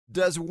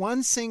Does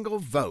one single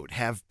vote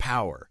have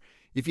power?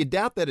 If you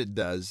doubt that it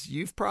does,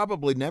 you've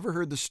probably never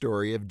heard the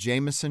story of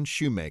Jamison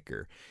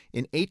Shoemaker.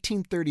 In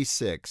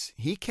 1836,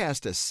 he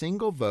cast a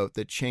single vote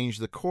that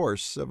changed the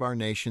course of our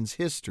nation's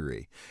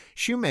history.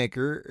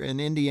 Shoemaker,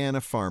 an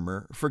Indiana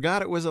farmer,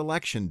 forgot it was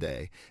election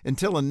day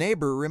until a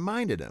neighbor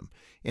reminded him,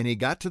 and he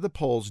got to the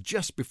polls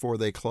just before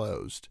they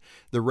closed.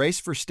 The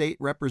race for state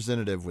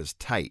representative was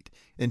tight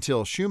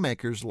until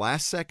Shoemaker's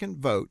last-second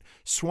vote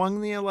swung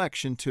the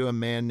election to a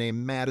man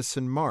named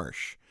Madison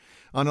Marsh.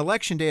 On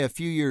Election Day a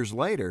few years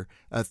later,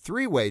 a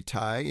three-way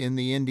tie in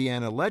the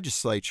Indiana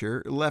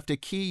legislature left a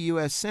key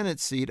U.S. Senate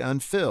seat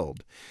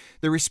unfilled.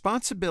 The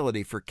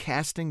responsibility for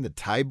casting the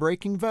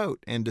tie-breaking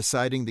vote and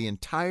deciding the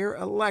entire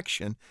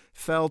election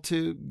fell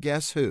to,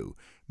 guess who?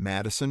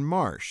 Madison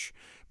Marsh.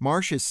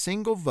 Marsh's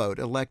single vote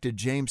elected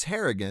James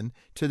Harrigan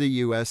to the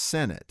U.S.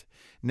 Senate.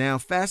 Now,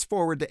 fast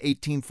forward to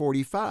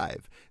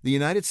 1845. The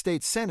United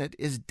States Senate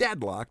is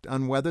deadlocked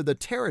on whether the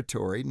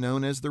territory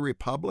known as the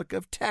Republic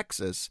of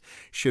Texas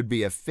should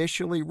be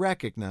officially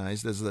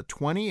recognized as the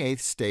 28th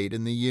state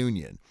in the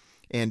Union.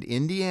 And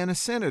Indiana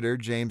Senator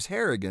James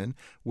Harrigan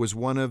was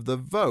one of the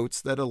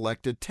votes that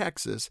elected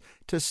Texas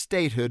to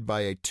statehood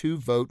by a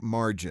 2-vote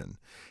margin.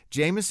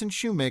 Jamison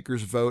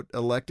Shoemaker's vote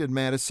elected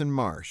Madison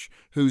Marsh,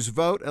 whose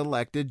vote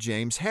elected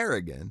James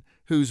Harrigan,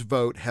 whose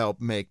vote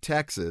helped make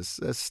Texas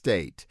a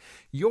state.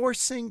 Your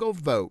single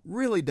vote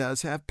really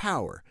does have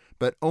power,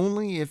 but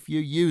only if you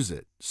use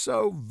it.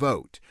 So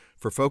vote.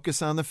 For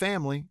Focus on the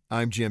Family,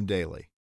 I'm Jim Daly.